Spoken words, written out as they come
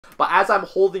But as I'm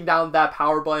holding down that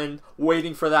power button,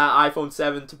 waiting for that iPhone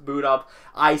 7 to boot up,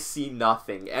 I see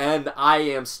nothing, and I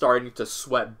am starting to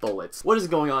sweat bullets. What is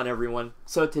going on, everyone?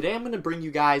 So today I'm going to bring you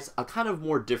guys a kind of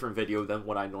more different video than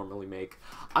what I normally make.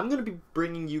 I'm going to be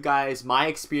bringing you guys my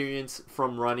experience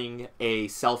from running a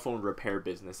cell phone repair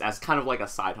business as kind of like a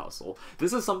side hustle.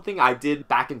 This is something I did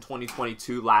back in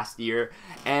 2022 last year,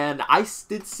 and I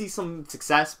did see some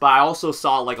success, but I also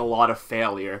saw like a lot of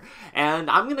failure. And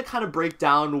I'm going to kind of break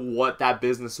down what that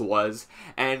business was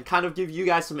and kind of give you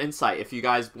guys some insight if you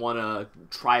guys want to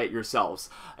try it yourselves,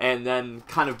 and then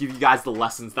kind of give you guys the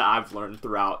lessons that I've learned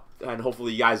throughout, and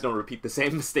hopefully you guys don't repeat the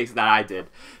same mistakes that I did.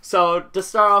 So to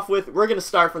start off with, we're going to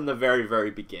start from the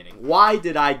very beginning. Why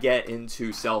did I get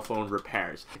into cell phone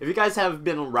repairs? If you guys have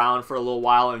been around for a little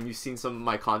while and you've seen some of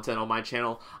my content on my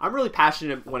channel, I'm really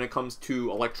passionate when it comes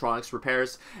to electronics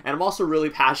repairs, and I'm also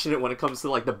really passionate when it comes to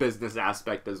like the business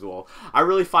aspect as well. I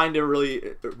really find it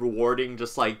really rewarding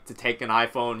just like to take an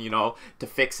iPhone, you know, to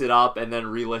fix it up and then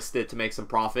relist it to make some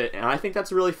profit, and I think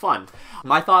that's really fun.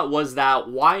 My thought was that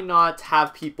why not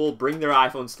have people bring their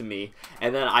iPhones to me,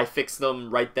 and then I fix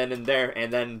them right then and there,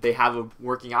 and then they have a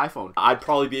working iPhone. I'd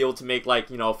probably be able to make like,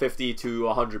 you know, 50 to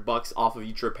 100 bucks off of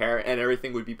each repair, and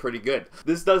everything would be pretty good.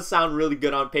 This does sound really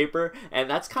good on paper, and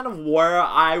that's kind of where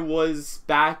I was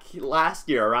back last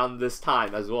year around this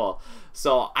time as well.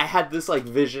 So I had this like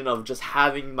vision of just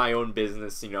having my own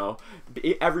business, you know,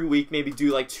 every week maybe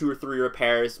do like 2 or 3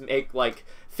 repairs, make like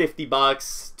 50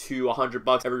 bucks to 100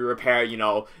 bucks every repair, you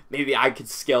know, maybe I could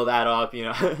scale that up, you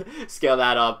know, scale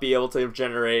that up, be able to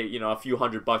generate, you know, a few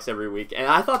 $100 every week. And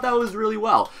I thought that was really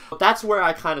well. But that's where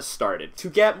I kind of started. To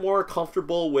get more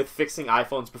comfortable with fixing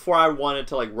iPhones, before I wanted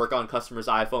to like work on customers'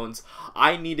 iPhones,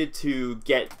 I needed to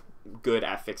get good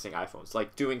at fixing iPhones,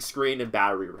 like doing screen and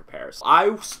battery repairs.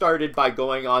 I started by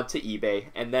going on to eBay,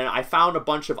 and then I found a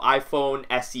bunch of iPhone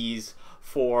SEs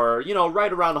for, you know,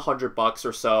 right around 100 bucks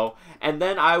or so, and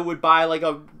then I would buy like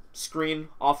a screen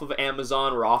off of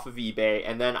Amazon or off of eBay,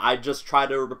 and then I just try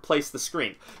to replace the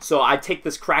screen. So I'd take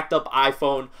this cracked up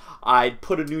iPhone, I'd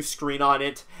put a new screen on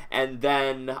it, and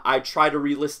then I'd try to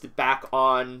relist it back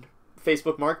on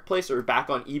Facebook Marketplace or back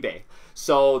on eBay.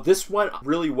 So this went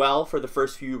really well for the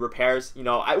first few repairs. You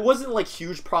know, it wasn't like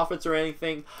huge profits or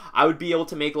anything. I would be able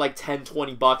to make like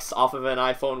 10-20 bucks off of an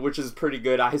iPhone, which is pretty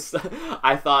good, I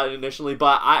thought initially,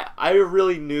 but I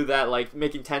really knew that like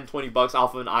making 10-20 bucks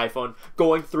off of an iPhone,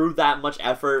 going through that much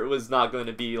effort, was not going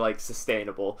to be like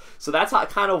sustainable. So that's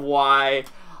kind of why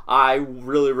I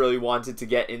really wanted to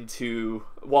get into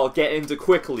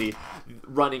quickly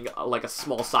running like a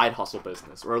small side hustle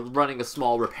business, or running a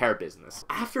small repair business.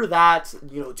 After that,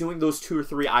 you know, doing those 2 or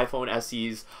 3 iPhone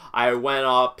SEs, I went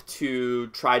up to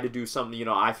try to do some, you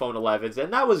know, iPhone 11s,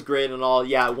 and that was great and all.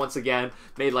 Yeah, once again,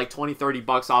 made like 20-30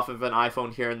 bucks off of an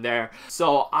iPhone here and there.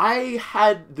 So I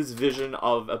had this vision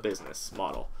of a business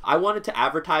model. I wanted to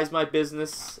advertise my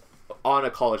business on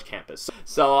a college campus.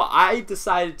 So I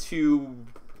decided to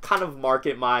kind of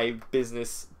market my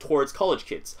business towards college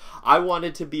kids. I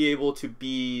wanted to be able to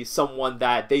be someone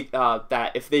that they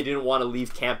that if they didn't want to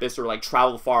leave campus or like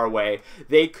travel far away,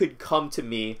 they could come to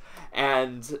me,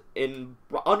 and in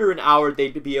under an hour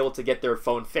they'd be able to get their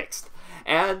phone fixed.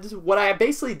 And what I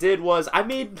basically did was I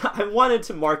wanted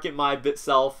to market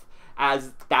myself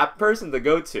as that person to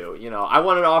go to. You know, I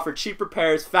wanted to offer cheap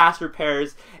repairs, fast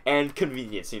repairs, and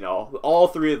convenience, you know, all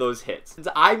 3 of those hits. And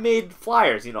I made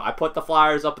flyers, you know, I put the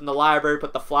flyers up in the library,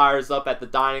 put the flyers up at the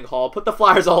dining hall, put the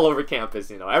flyers all over campus,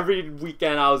 you know. Every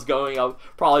weekend I was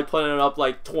probably putting up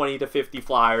like 20 to 50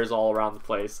 flyers all around the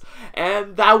place.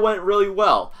 And that went really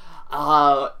well.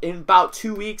 In about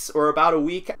 2 weeks or about a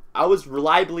week, I was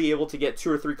reliably able to get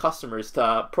 2 or 3 customers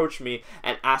to approach me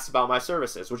and ask about my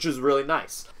services, which was really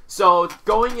nice. So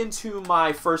going into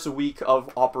my first week of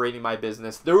operating my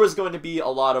business, there was going to be a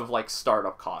lot of like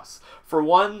startup costs. For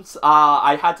one,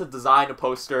 I had to design a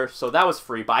poster, so that was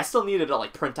free, but I still needed to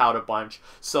like print out a bunch,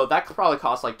 so that could probably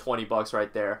cost like 20 bucks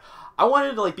right there. I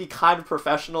wanted to like be kind of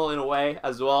professional in a way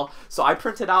as well, so I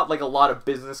printed out like a lot of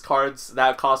business cards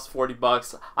that cost 40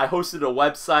 bucks. I hosted a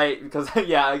website because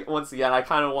yeah, once again, I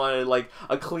kind of wanted like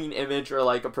a clean image or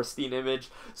like a pristine image,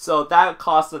 so that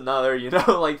cost another, you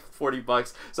know, like 40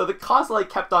 bucks. So the cost like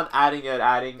kept on adding and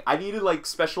adding. I needed like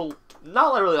special,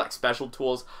 not really like special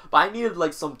tools, but I needed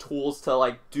like some tools to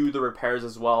like do the repairs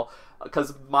as well,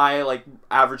 because my like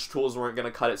average tools weren't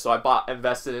gonna cut it. So I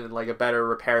invested in like a better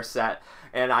repair set,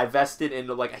 and I invested in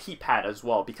like a heat pad as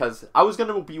well, because I was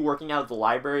gonna be working out of the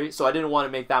library, so I didn't want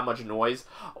to make that much noise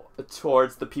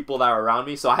towards the people that were around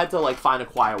me. So I had to like find a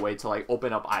quiet way to like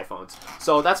open up iPhones.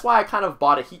 So that's why I kind of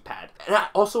bought a heat pad. And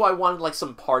I wanted like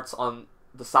some parts on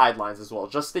the sidelines as well,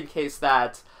 just in case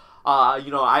that,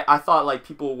 you know, I thought like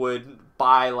people would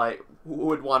buy like,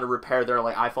 would want to repair their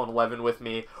like iPhone 11 with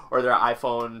me or their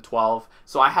iPhone 12.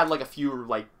 So I had like a few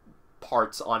like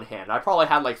parts on hand. I probably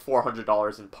had like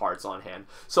 $400 in parts on hand.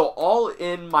 So all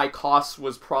in, my cost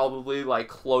was probably like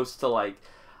close to like,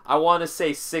 I want to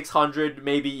say $600,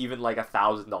 maybe even like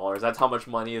 $1,000. That's how much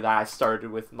money that I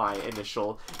started with my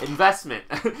initial investment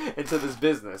into this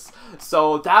business.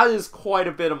 So that is quite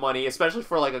a bit of money, especially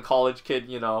for like a college kid,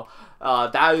 you know.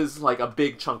 That is like a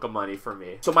big chunk of money for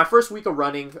me. So my first week of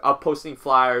running, posting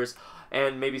flyers,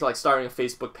 and maybe like starting a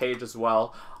Facebook page as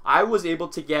well, I was able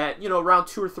to get, you know, around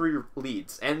 2 or 3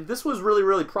 leads. And this was really,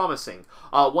 really promising.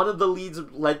 One of the leads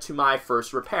led to my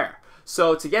first repair.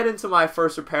 So to get into my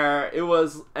first repair, it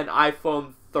was an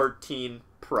iPhone 13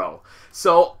 Pro.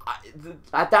 So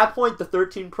at that point, the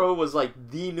 13 Pro was like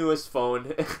the newest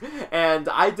phone, and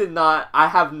I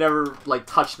have never like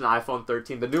touched an iPhone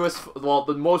 13. The newest, well,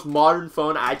 the most modern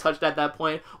phone I touched at that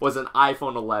point was an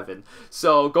iPhone 11.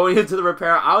 So going into the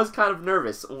repair, I was kind of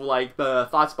nervous. Like, the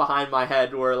thoughts behind my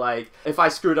head were like, if I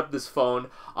screwed up this phone,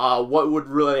 what would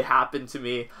really happen to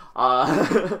me?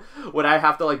 Would I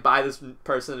have to like buy this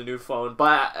person a new phone?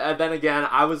 But then again,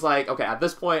 I was like, okay, at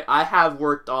this point, I have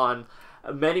worked on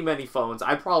many phones.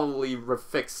 I probably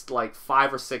fixed like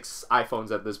 5 or 6 iPhones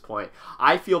at this point.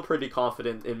 I feel pretty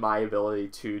confident in my ability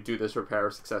to do this repair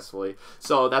successfully.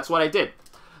 So that's what I did.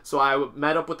 So I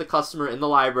met up with the customer in the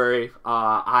library.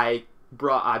 I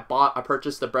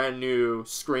purchased a brand new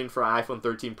screen for an iPhone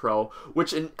 13 Pro,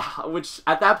 which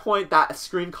at that point, that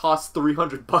screen cost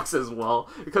 $300 as well,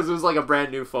 because it was like a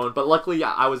brand new phone. But luckily,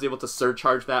 I was able to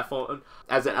surcharge that phone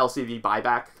as an LCD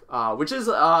buyback, which is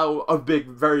a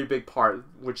very big part,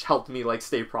 which helped me like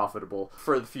stay profitable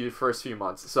for the first few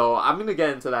months. So I'm gonna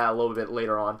get into that a little bit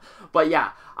later on. But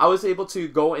yeah, I was able to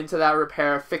go into that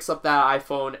repair, fix up that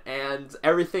iPhone, and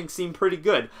everything seemed pretty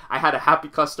good. I had a happy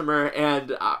customer,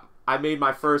 and I made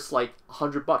my first like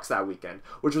 $100 that weekend,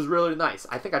 which was really nice.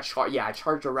 I think I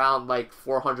charged around like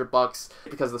 $400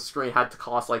 because the screen had to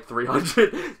cost like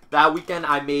 $300. That weekend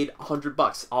I made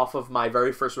 $100 off of my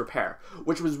very first repair,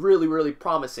 which was really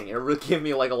promising. It really gave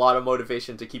me like a lot of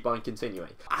motivation to keep on continuing.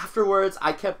 Afterwards,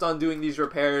 I kept on doing these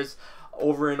repairs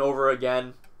over and over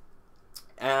again.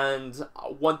 And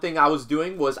one thing I was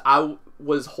doing was I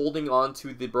was holding on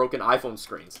to the broken iPhone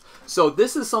screens. So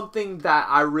this is something that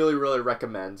I really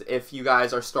recommend if you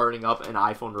guys are starting up an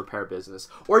iPhone repair business,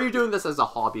 or you're doing this as a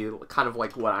hobby, kind of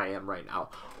like what I am right now.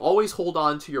 Always hold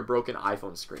on to your broken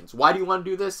iPhone screens. Why do you want to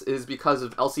do this? Is because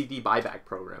of LCD buyback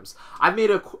programs. I've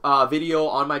made a video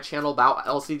on my channel about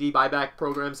LCD buyback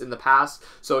programs in the past,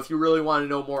 so if you really want to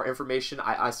know more information,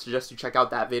 I suggest you check out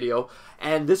that video.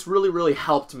 And this really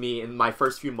helped me in my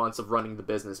first few months of running the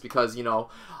business, because, you know,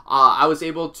 I was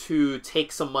able to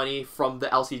take some money from the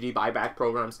LCD buyback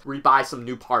programs, rebuy some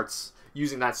new parts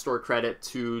using that store credit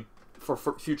for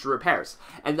future repairs,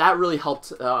 and that really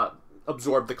helped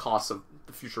absorb the cost of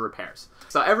the future repairs.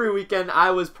 So every weekend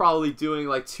I was probably doing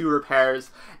like 2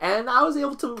 repairs, and I was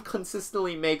able to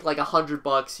consistently make like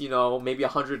 $100, you know, maybe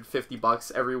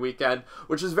 $150 every weekend,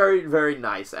 which is very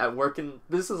nice at working.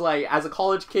 This is like, as a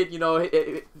college kid, you know,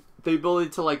 the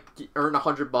ability to like earn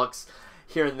 $100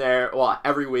 here and there, well,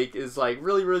 every week, is like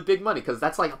really big money, because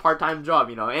that's like a part-time job,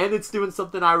 you know, and it's doing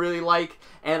something I really like,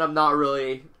 and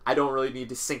I don't really need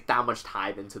to sink that much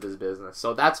time into this business.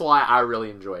 So that's why I really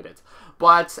enjoyed it.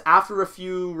 But after a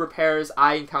few repairs,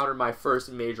 I encountered my first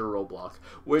major roadblock,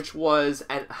 which was,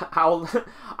 and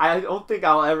I don't think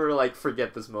I'll ever like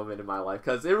forget this moment in my life,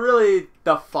 because it really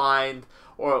defined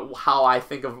or how I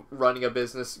think of running a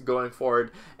business going forward,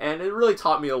 and it really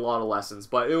taught me a lot of lessons,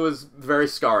 but it was very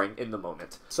scarring in the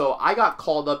moment. So I got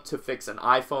called up to fix an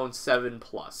iPhone 7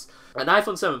 Plus. An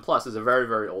iPhone 7 Plus is a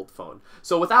very old phone.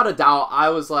 So without a doubt, I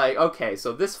was like, okay,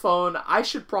 so this phone, I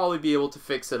should probably be able to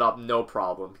fix it up no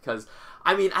problem, because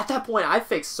I mean, at that point, I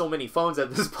fixed so many phones at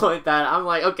this point that I'm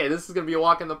like, okay, this is going to be a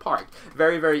walk in the park.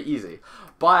 Very easy.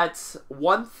 But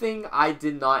one thing I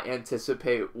did not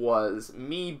anticipate was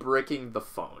me bricking the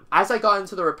phone. As I got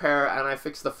into the repair and I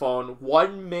fixed the phone,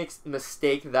 one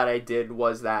mistake that I did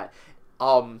was that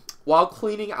while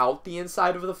cleaning out the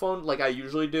inside of the phone, like I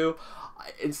usually do,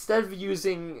 instead of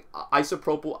using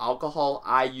isopropyl alcohol,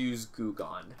 I use Goo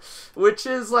Gone, which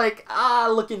is like,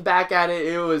 looking back at it,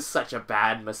 it was such a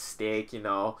bad mistake, you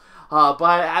know.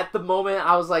 But at the moment,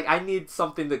 I was like, I need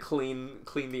something to clean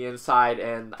the inside,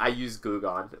 and I use Goo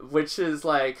Gone, which is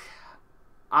like,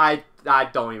 I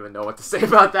don't even know what to say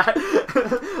about that.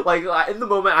 Like, in the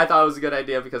moment, I thought it was a good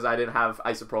idea because I didn't have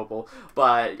isopropyl,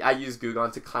 but I used Goo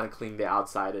Gone to kind of clean the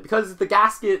outside, because the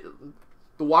gasket,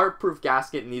 the waterproof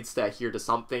gasket needs to adhere to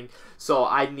something, so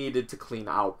I needed to clean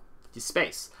out the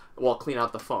space. Well, clean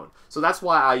out the phone. So that's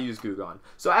why I use Goo Gone.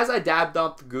 So as I dabbed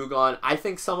up the Goo Gone, I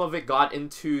think some of it got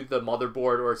into the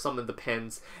motherboard or some of the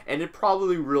pins, and it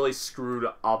probably really screwed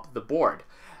up the board.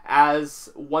 As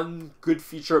one good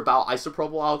feature about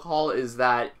isopropyl alcohol is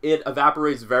that it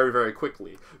evaporates very, very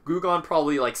quickly. Goo Gone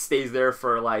probably like stays there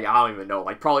for like, I don't even know,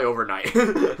 like probably overnight.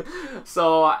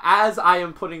 So as I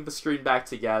am putting the screen back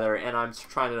together and I'm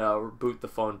trying to boot the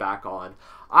phone back on,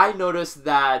 I noticed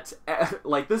that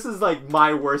like this is like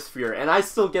my worst fear, and I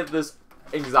still get this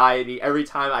anxiety every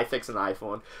time I fix an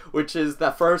iPhone, which is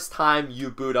the first time you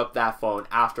boot up that phone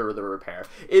after the repair.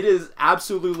 It is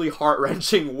absolutely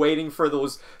heart-wrenching waiting for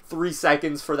those 3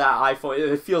 seconds for that iPhone.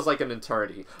 It feels like an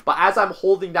eternity. But as I'm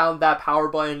holding down that power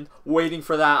button, waiting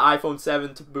for that iPhone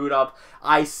 7 to boot up,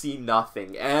 I see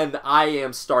nothing, and I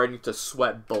am starting to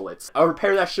sweat bullets. A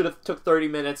repair that should have took 30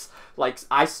 minutes, like,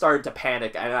 I started to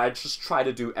panic, and I just try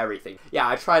to do everything. Yeah,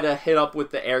 I try to hit up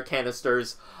with the air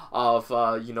canisters of,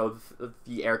 you know,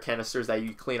 the air canisters that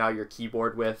you clean out your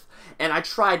keyboard with, and I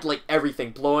tried, like,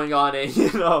 everything, blowing on it,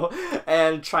 you know,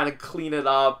 and trying to clean it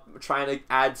up, trying to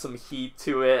add some heat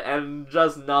to it, and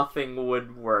just nothing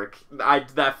would work.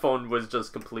 That phone was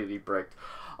just completely bricked.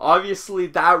 Obviously,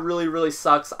 that really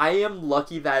sucks. I am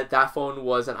lucky that that phone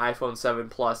was an iPhone 7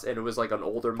 Plus and it was like an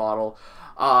older model.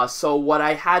 So what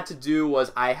I had to do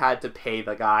was I had to pay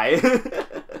the guy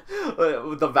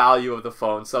the value of the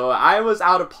phone. So I was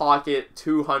out of pocket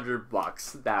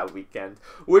 $200 that weekend,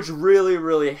 which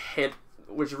really hit,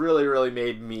 which really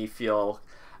made me feel,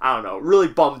 I don't know, really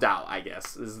bummed out, I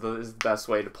guess, is the best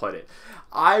way to put it.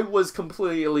 I was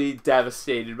completely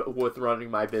devastated with running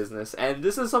my business, and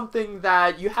this is something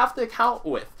that you have to account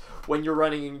with when you're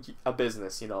running a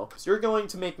business, you know, because you're going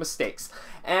to make mistakes.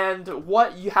 And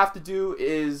what you have to do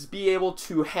is be able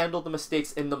to handle the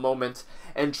mistakes in the moment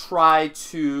and try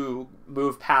to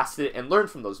move past it and learn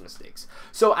from those mistakes.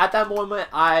 So at that moment,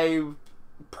 I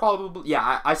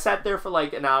sat there for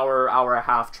like an hour and a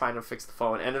half trying to fix the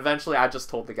phone, and eventually I just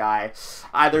told the guy,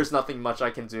 there's nothing much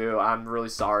I can do. I'm really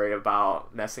sorry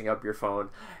about messing up your phone.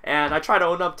 And I tried to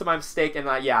own up to my mistake, and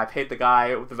I paid the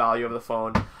guy the value of the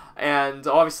phone. And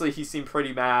obviously he seemed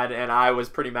pretty mad, and I was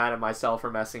pretty mad at myself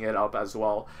for messing it up as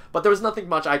well. But there was nothing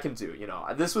much I can do, you know.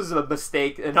 This was a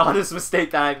mistake, an honest mistake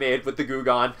that I made with the Goo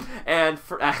Gone, and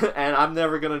I'm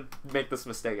never gonna make this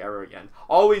mistake ever again.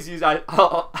 Always use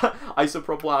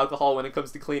isopropyl alcohol when it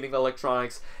comes to cleaning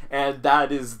electronics, and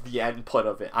that is the input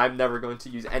of it. I'm never going to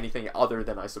use anything other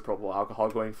than isopropyl alcohol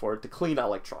going forward to clean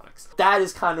electronics. That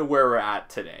is kind of where we're at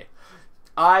today.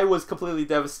 I was completely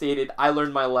devastated. I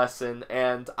learned my lesson,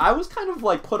 and I was kind of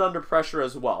like put under pressure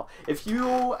as well. If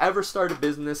you ever start a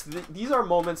business, these are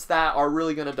moments that are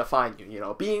really going to define you, you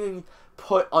know. Being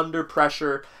put under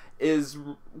pressure is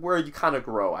where you kind of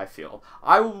grow, I feel.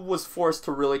 I was forced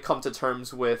to really come to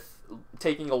terms with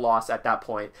taking a loss at that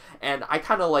point, and I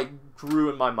kind of like grew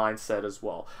in my mindset as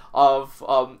well of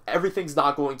everything's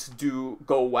not going to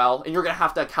go well, and you're gonna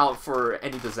have to account for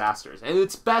any disasters, and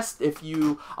it's best if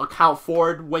you account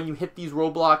forward when you hit these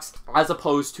roadblocks as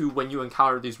opposed to when you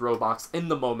encounter these roadblocks in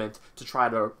the moment to try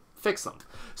to fix them.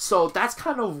 So that's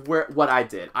kind of what I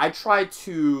did. I tried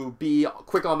to be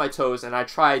quick on my toes, and I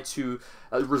tried to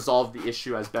resolve the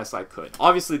issue as best I could.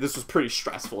 Obviously, this was pretty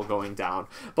stressful going down,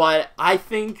 but I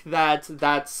think that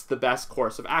that's the best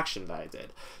course of action that I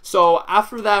did. So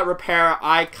after that repair,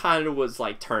 I kind of was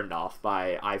like turned off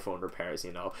by iPhone repairs,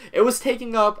 you know. It was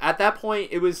taking up, at that point,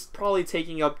 it was probably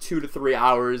taking up 2 to 3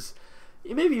 hours,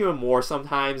 maybe even more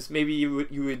sometimes. Maybe you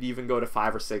would even go to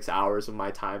 5 or 6 hours of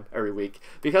my time every week,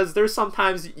 because there's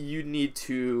sometimes you need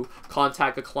to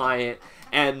contact a client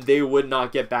and they would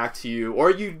not get back to you,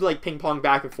 or you'd like ping pong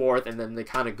back and forth and then they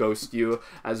kind of ghost you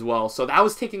as well. So that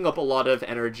was taking up a lot of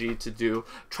energy to do.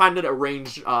 Trying to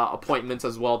arrange appointments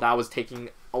as well, that was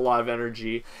taking a lot of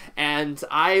energy, and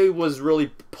I was really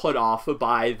put off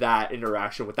by that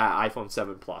interaction with that iPhone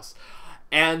 7 Plus.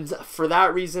 And for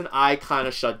that reason, I kind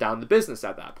of shut down the business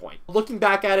at that point. Looking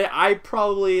back at it, I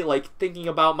probably, like, thinking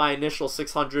about my initial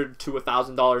 $600 to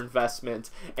 $1,000 investment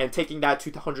and taking that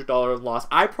 $200 loss,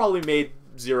 I probably made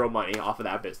zero money off of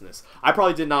that business. I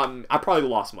probably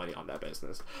lost money on that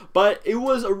business. But it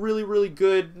was a really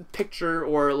good picture,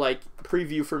 or, like,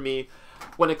 preview for me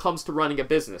when it comes to running a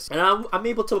business, and I'm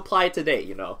able to apply it today,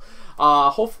 you know.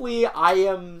 Hopefully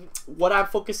what I'm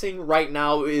focusing right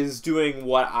now is doing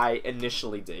what I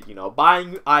initially did, you know,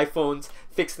 buying iPhones,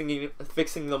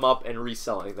 fixing them up and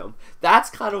reselling them. That's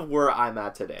kind of where I'm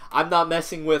at today. I'm not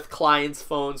messing with clients'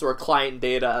 phones or client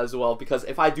data as well, because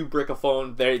if I do brick a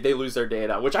phone, they lose their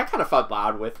data, which I kind of felt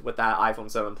bad with that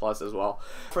iPhone 7 Plus as well.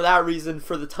 For that reason,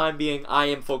 for the time being, I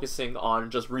am focusing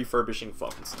on just refurbishing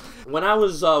phones. When I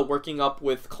was working up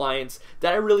with clients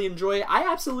that I really enjoy, I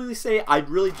absolutely say I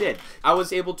really did. I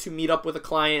was able to meet up with a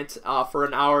client for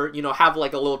an hour, you know, have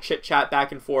like a little chit chat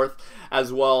back and forth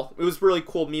as well. It was really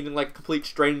cool meeting like a complete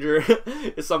stranger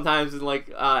sometimes, and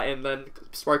like and then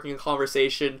sparking a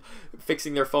conversation,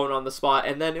 fixing their phone on the spot.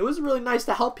 And then it was really nice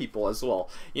to help people as well.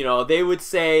 You know, they would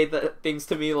say things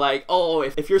to me like, oh,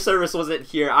 if your service wasn't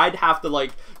here, I'd have to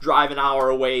like drive an hour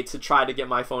away to try to get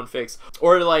my phone fixed.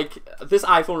 Or like, this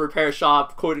iPhone repair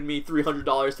shop quoted me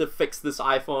 $300 to fix this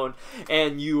iPhone,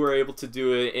 and you were able to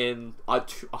do it in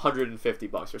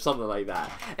 $150 or something like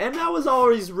that. And that was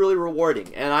always really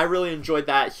rewarding, and I really enjoyed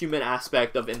that human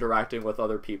aspect of interacting with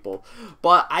other people.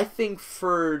 But I think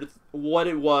for what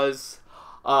it was,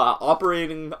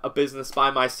 operating a business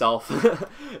by myself,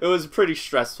 it was pretty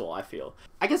stressful, I feel.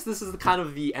 I guess this is kind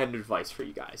of the end advice for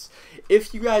you guys.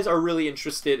 If you guys are really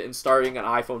interested in starting an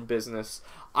iPhone business,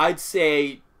 I'd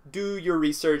say do your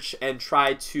research and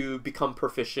try to become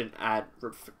proficient at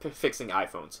fixing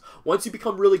iPhones. Once you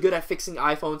become really good at fixing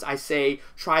iPhones, I say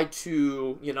try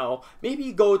to, you know,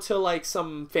 maybe go to like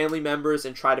some family members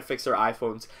and try to fix their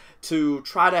iPhones, to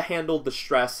try to handle the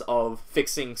stress of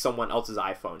fixing someone else's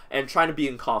iPhone and trying to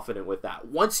be confident with that.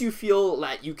 Once you feel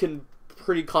that you can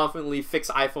pretty confidently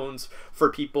fix iPhones for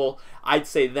people, I'd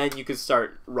say then you can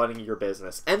start running your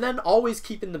business. And then always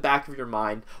keep in the back of your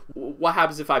mind, what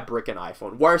happens if I brick an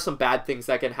iPhone? What are some bad things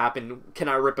that can happen? Can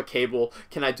I rip a cable?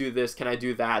 Can I do this? Can I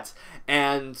do that?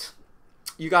 And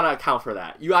you gotta account for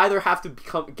that. You either have to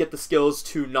get the skills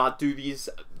to not do these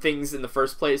things in the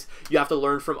first place. You have to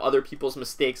learn from other people's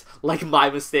mistakes, like my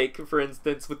mistake, for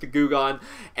instance, with the Gugon,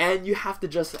 and you have to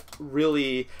just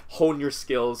really hone your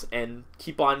skills and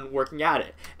keep on working at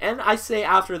it. And I say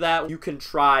after that, you can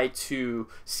try to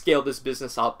scale this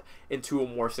business up into a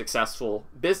more successful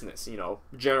business, you know,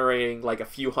 generating like a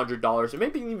few $100s or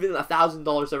maybe even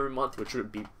 $1,000 every month, which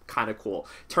would be kind of cool.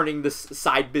 Turning this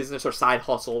side business or side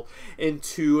hustle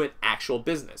into an actual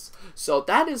business. So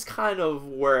that is kind of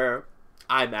where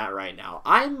I'm at right now.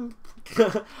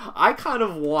 I kind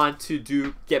of want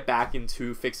to get back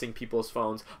into fixing people's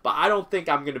phones, but I don't think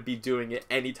I'm going to be doing it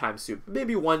anytime soon.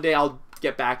 Maybe one day I'll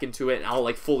get back into it and I'll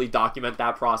like fully document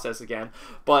that process again.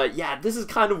 But yeah, this is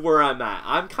kind of where I'm at.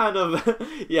 I'm kind of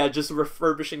yeah, just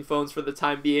refurbishing phones for the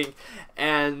time being,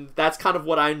 and that's kind of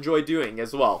what I enjoy doing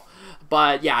as well.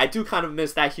 But yeah, I do kind of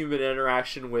miss that human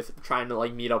interaction with trying to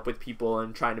like meet up with people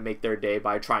and trying to make their day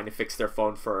by trying to fix their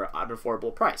phone for an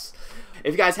affordable price.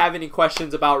 If you guys have any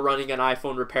questions about running an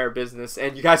iPhone repair business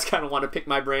and you guys kind of want to pick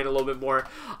my brain a little bit more,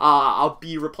 I'll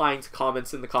be replying to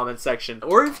comments in the comment section.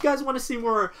 Or if you guys want to see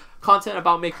more content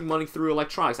about making money through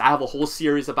electronics, I have a whole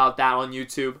series about that on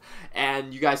YouTube,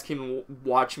 and you guys can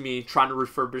watch me trying to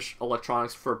refurbish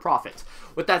electronics for profit.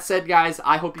 With that said, guys,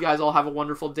 I hope you guys all have a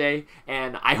wonderful day,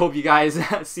 and I hope you guys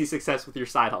see success with your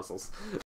side hustles.